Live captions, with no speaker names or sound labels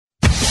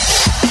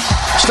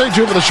Stay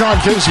tuned for the Sean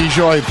Casey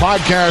Show, a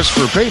podcast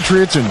for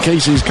Patriots and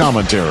Casey's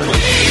commentary.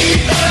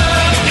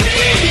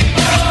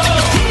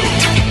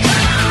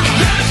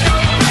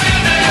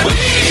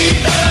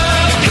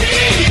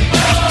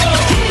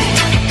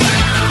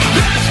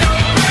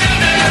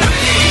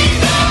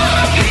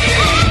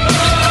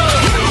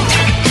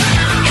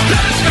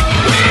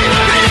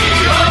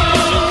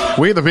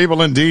 We the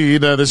people,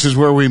 indeed. This is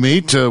where we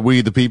meet. We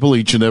the people,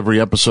 each and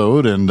every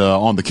episode, and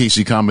on the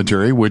Casey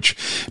Commentary, which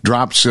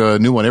drops a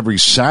new one every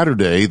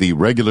Saturday. The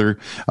regular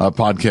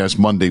podcast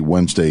Monday,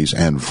 Wednesdays,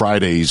 and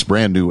Fridays.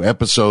 Brand new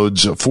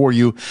episodes for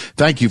you.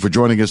 Thank you for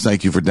joining us.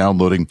 Thank you for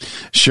downloading,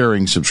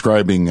 sharing,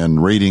 subscribing,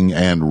 and rating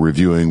and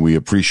reviewing. We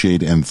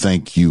appreciate and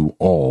thank you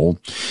all.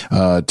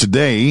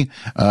 Today,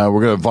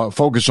 we're going to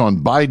focus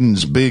on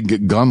Biden's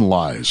big gun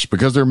lies,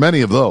 because there are many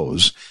of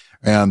those.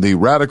 And the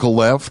radical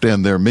left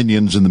and their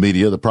minions in the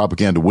media, the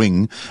propaganda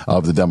wing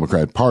of the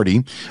Democrat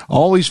Party,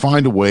 always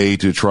find a way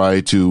to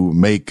try to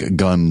make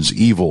guns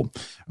evil.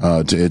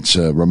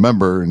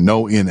 Remember,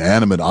 no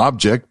inanimate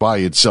object by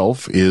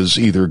itself is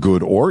either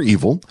good or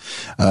evil.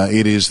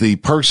 It is the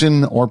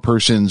person or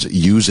persons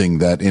using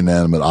that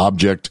inanimate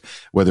object,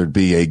 whether it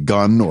be a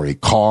gun or a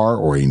car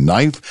or a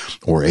knife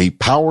or a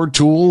power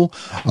tool,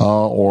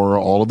 or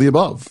all of the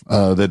above,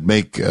 that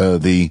make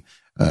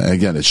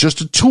again, it's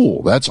just a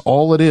tool. That's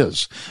all it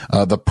is.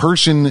 The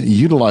person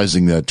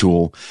utilizing that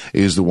tool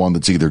is the one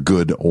that's either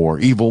good or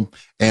evil,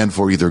 and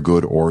for either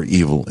good or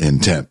evil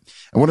intent.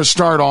 I want to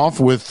start off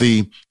with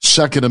the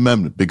Second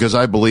Amendment, because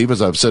I believe,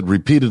 as I've said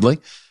repeatedly,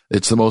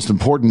 it's the most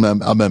important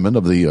amendment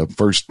of the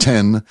first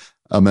 10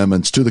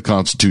 amendments to the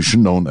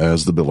Constitution, known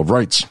as the Bill of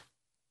Rights.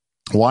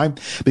 Why?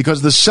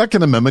 Because the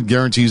Second Amendment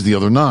guarantees the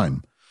other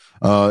 9.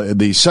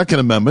 The Second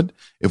Amendment,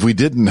 if we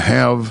didn't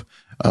have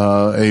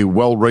a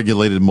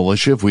well-regulated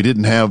militia, if we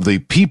didn't have the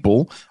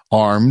people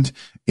armed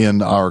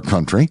in our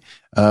country,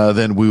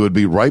 then we would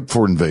be ripe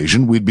for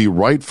invasion. We'd be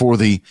ripe for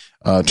the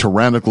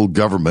tyrannical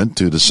government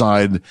to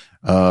decide,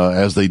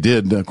 as they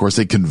did. Of course,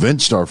 they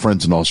convinced our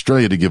friends in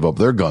Australia to give up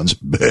their guns.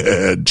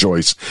 Bad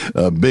choice.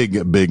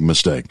 Big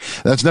mistake.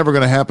 That's never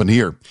going to happen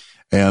here.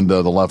 And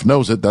the left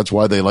knows it. That's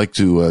why they like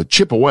to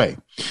chip away,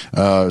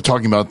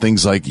 talking about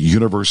things like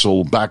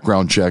universal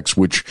background checks,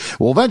 which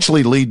will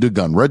eventually lead to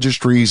gun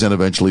registries and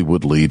eventually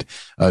would lead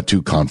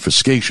to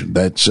confiscation.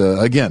 That's,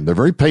 again, they're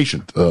very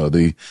patient,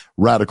 the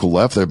radical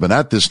left. They've been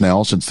at this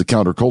now since the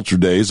counterculture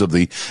days of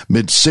the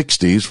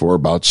mid-'60s for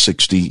about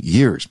 60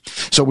 years.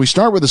 So we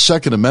start with the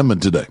Second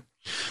Amendment today,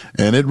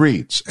 and it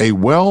reads, a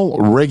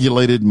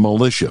well-regulated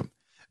militia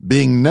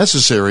being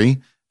necessary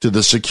to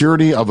the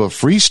security of a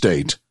free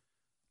state,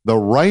 the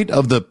right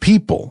of the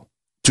people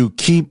to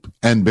keep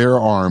and bear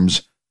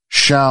arms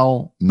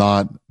shall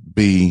not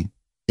be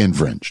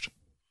infringed.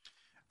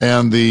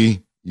 And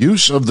the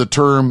use of the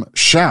term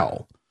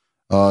shall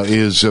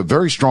is a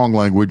very strong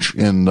language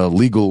in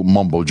legal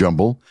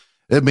mumbo-jumbo.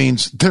 It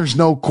means there's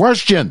no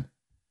question.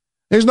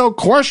 There's no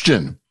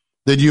question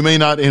that you may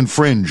not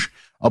infringe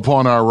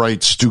upon our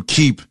rights to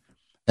keep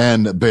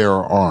and bear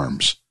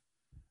arms.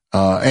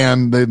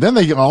 And then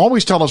they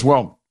always tell us,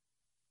 well,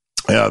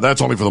 yeah,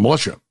 that's only for the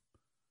militia.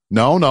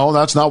 No,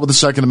 that's not what the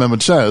Second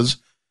Amendment says.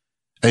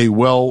 A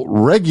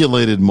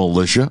well-regulated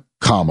militia,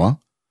 comma,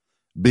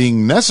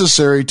 being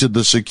necessary to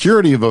the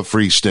security of a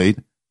free state,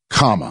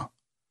 comma,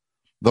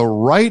 the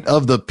right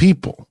of the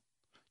people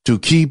to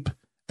keep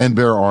and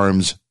bear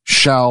arms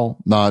shall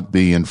not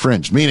be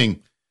infringed.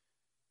 Meaning,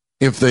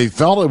 if they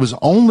felt it was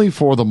only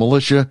for the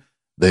militia,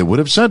 they would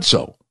have said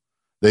so.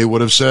 They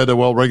would have said a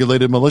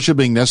well-regulated militia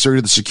being necessary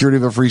to the security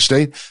of a free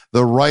state,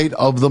 the right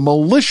of the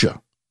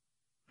militia,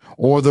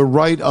 or the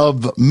right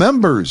of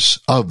members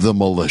of the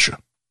militia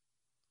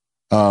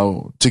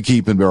to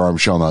keep and bear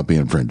arms shall not be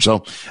infringed.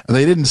 So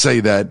they didn't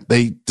say that.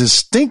 They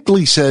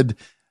distinctly said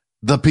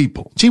the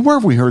people. Gee, where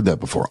have we heard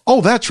that before?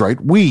 Oh, that's right.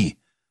 We,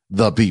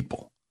 the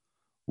people.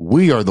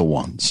 We are the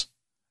ones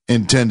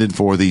intended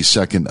for the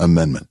Second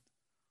Amendment.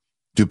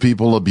 Do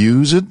people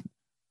abuse it?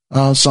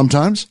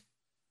 Sometimes.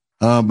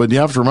 But you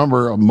have to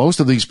remember, most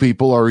of these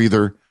people are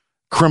either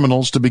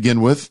criminals to begin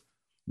with.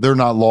 They're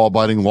not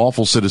law-abiding,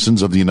 lawful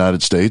citizens of the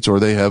United States, or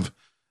they have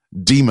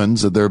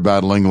demons that they're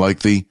battling, like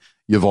the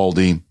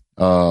Uvalde,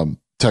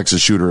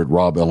 Texas shooter at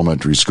Robb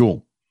Elementary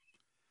School.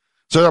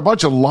 So there are a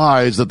bunch of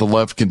lies that the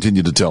left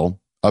continue to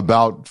tell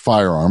about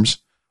firearms,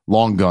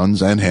 long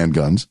guns, and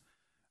handguns.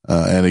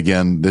 And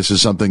again, this is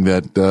something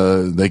that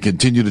they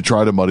continue to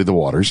try to muddy the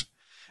waters.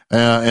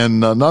 And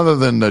none other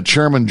than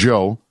Chairman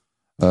Joe,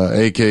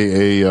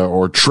 a.k.a.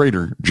 or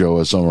Traitor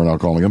Joe, as some are now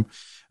calling him.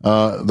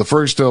 The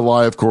first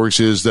lie, of course,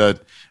 is that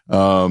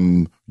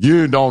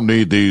you don't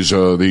need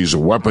these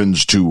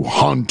weapons to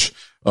hunt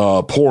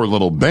poor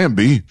little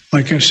Bambi.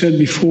 Like I said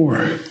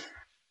before,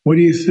 what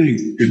do you think?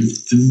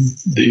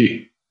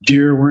 The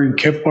deer wearing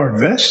Kevlar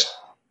vests?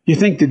 You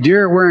think the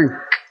deer are wearing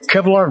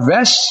Kevlar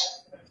vests?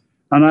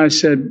 And I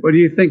said, what do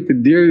you think the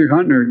deer you're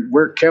hunting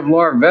wear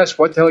Kevlar vests?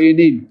 What the hell you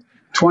need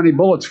 20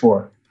 bullets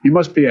for? You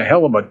must be a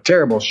hell of a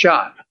terrible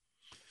shot.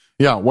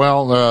 Yeah,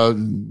 well,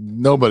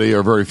 nobody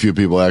or very few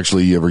people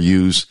actually ever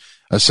use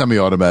a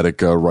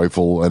semi-automatic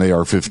rifle, an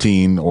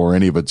AR-15, or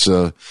any of its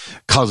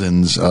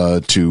cousins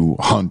to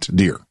hunt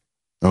deer.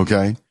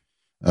 Okay?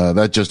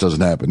 That just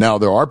doesn't happen. Now,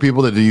 there are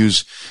people that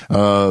use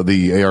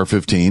the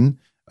AR-15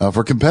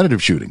 for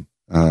competitive shooting,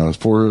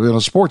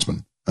 for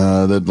sportsmen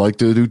that like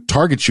to do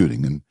target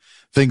shooting and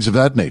things of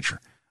that nature.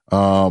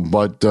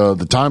 But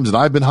the times that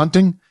I've been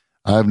hunting,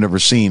 I've never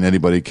seen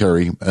anybody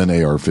carry an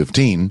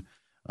AR-15,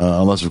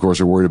 unless, of course,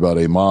 they're worried about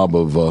a mob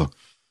of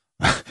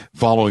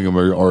following them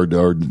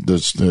or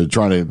just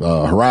trying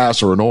to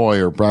harass or annoy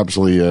or perhaps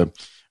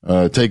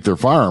take their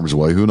firearms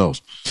away. Who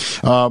knows?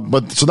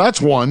 But so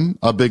that's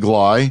a big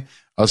lie.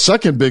 A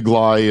second big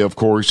lie, of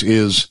course,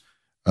 is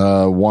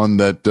one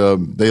that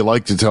they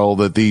like to tell,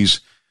 that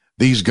these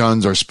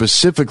guns are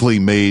specifically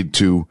made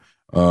to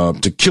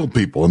kill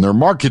people, and they're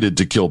marketed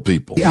to kill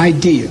people. The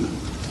idea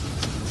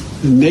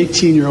that an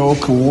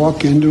 18-year-old can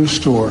walk into a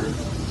store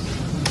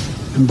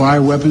and buy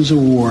weapons of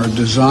war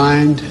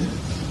designed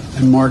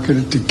and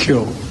marketed to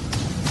kill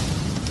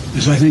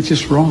is, I think,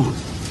 just wrong.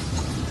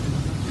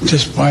 It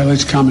just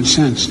violates common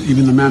sense.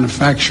 Even the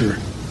manufacturer,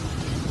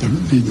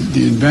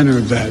 the inventor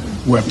of that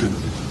weapon,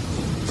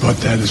 thought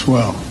that as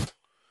well.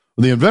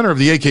 The inventor of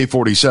the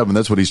AK-47,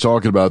 that's what he's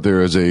talking about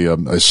there, is a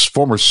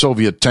former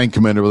Soviet tank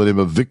commander by the name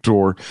of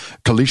Viktor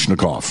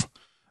Kalashnikov.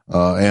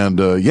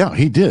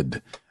 He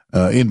did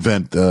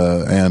invent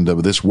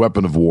this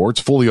weapon of war.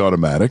 It's fully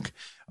automatic.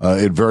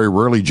 It very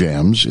rarely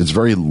jams. It's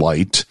very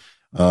light.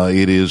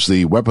 It is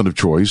the weapon of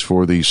choice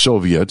for the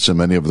Soviets and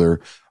many of their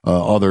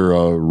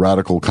other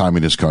radical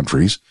communist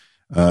countries.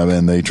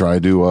 And they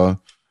tried to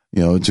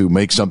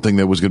make something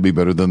that was going to be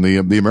better than the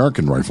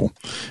American rifle.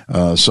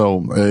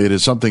 So it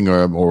is something,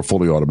 or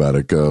fully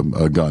automatic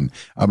gun.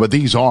 But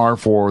these are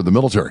for the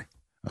military.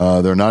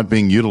 They're not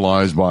being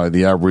utilized by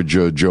the average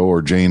Joe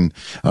or Jane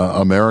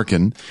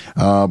American.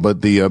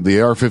 But the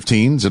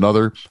AR-15s and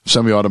other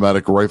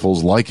semi-automatic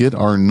rifles like it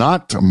are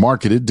not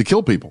marketed to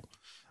kill people.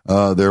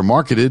 They're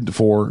marketed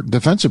for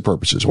defensive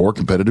purposes or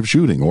competitive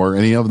shooting or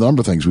any of the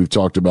number of things we've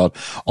talked about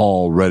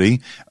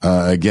already.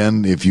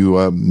 Again, if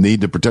you need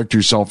to protect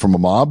yourself from a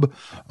mob,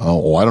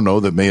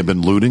 that may have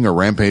been looting or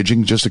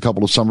rampaging just a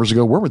couple of summers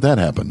ago. Where would that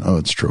happen? Oh,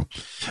 it's true.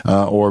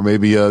 Or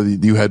maybe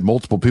you had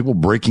multiple people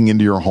breaking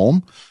into your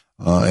home,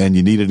 and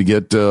you needed to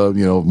get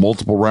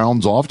multiple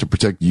rounds off to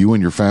protect you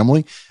and your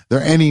family. There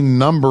are any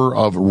number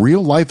of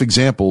real life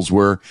examples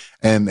where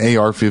an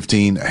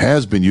AR-15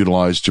 has been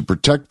utilized to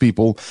protect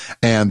people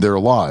and their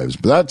lives.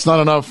 But that's not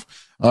enough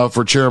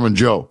for Chairman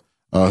Joe,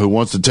 who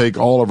wants to take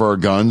all of our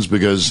guns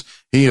because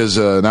he has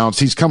announced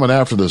he's coming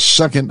after the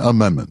Second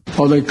Amendment.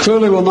 Well, they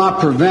clearly will not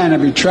prevent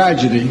every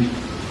tragedy.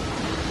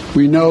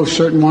 We know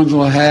certain ones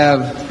will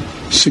have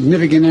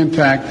significant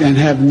impact and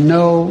have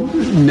no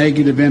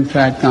negative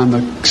impact on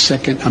the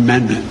Second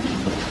Amendment.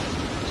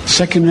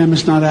 Second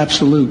Amendment's not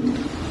absolute.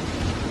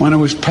 When it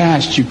was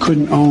passed, you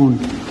couldn't own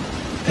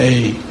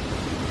a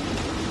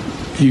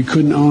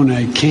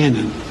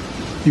cannon.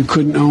 You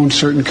couldn't own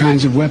certain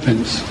kinds of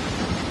weapons.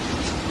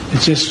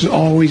 It's just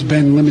always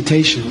been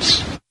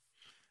limitations.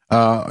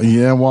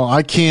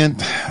 I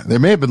can't. There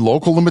may have been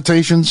local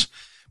limitations,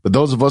 but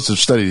those of us who have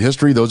studied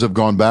history, those who have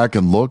gone back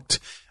and looked,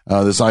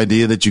 this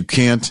idea that you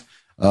can't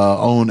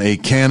own a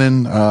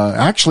cannon,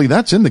 actually,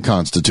 that's in the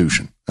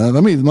Constitution.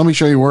 Let me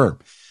show you where.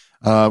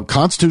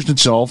 Constitution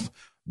itself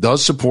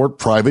does support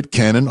private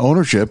cannon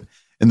ownership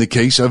in the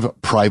case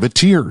of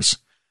privateers.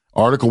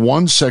 Article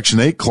 1, Section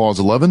 8, Clause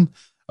 11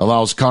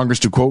 allows Congress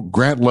to, quote,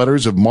 grant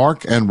letters of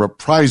marque and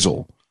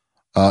reprisal,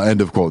 end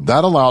of quote.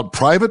 That allowed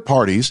private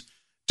parties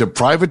to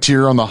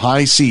privateer on the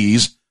high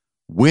seas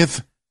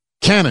with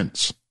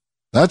cannons.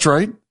 That's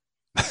right.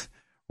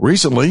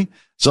 Recently,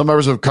 some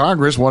members of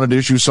Congress wanted to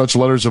issue such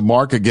letters of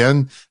marque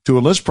again to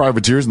enlist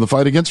privateers in the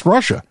fight against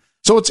Russia.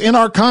 So it's in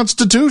our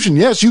Constitution.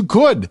 Yes, you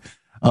could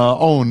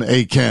own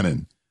a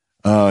cannon.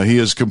 He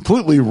is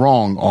completely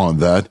wrong on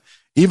that.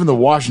 Even the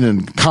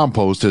Washington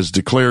Compost has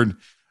declared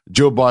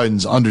Joe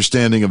Biden's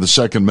understanding of the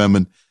Second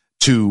Amendment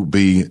to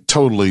be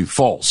totally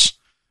false.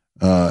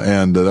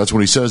 And that's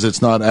when he says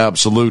it's not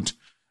absolute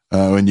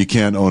and you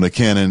can't own a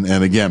cannon.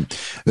 And again,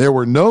 there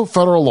were no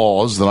federal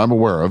laws that I'm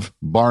aware of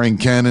barring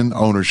cannon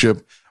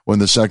ownership when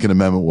the Second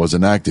Amendment was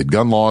enacted.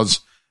 Gun laws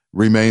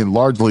remain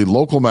largely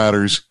local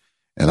matters,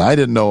 and I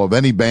didn't know of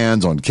any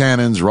bans on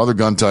cannons or other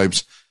gun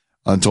types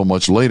until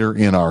much later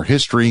in our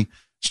history,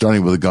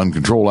 starting with the Gun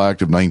Control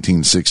Act of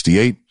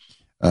 1968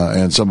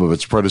 and some of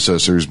its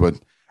predecessors. But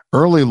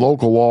early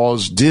local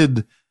laws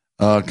did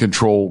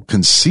control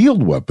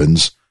concealed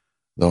weapons,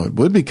 though it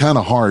would be kind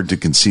of hard to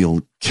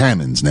conceal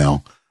cannons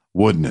now,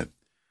 wouldn't it?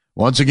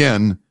 Once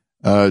again,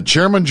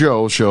 Chairman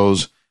Joe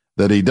shows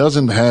that he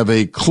doesn't have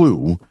a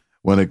clue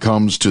when it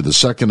comes to the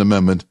Second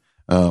Amendment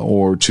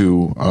or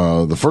to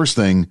the first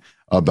thing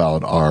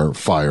about our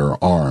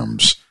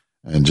firearms.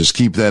 And just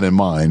keep that in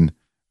mind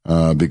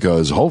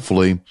because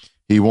hopefully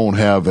he won't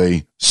have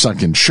a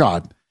second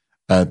shot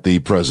at the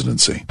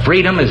presidency.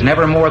 Freedom is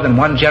never more than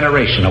one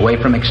generation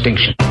away from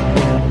extinction.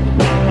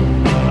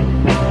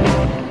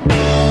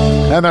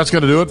 And that's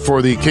going to do it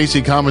for the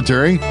Casey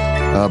Commentary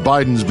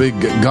Biden's big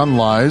gun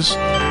lies.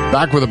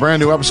 Back with a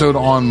brand new episode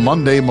on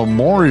Monday,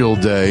 Memorial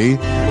Day.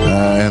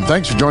 And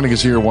thanks for joining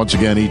us here once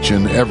again, each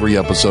and every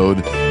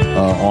episode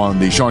on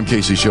the Sean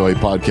Casey Show, a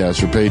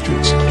podcast for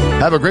patriots.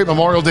 Have a great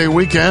Memorial Day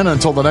weekend.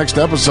 Until the next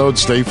episode,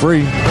 stay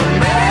free.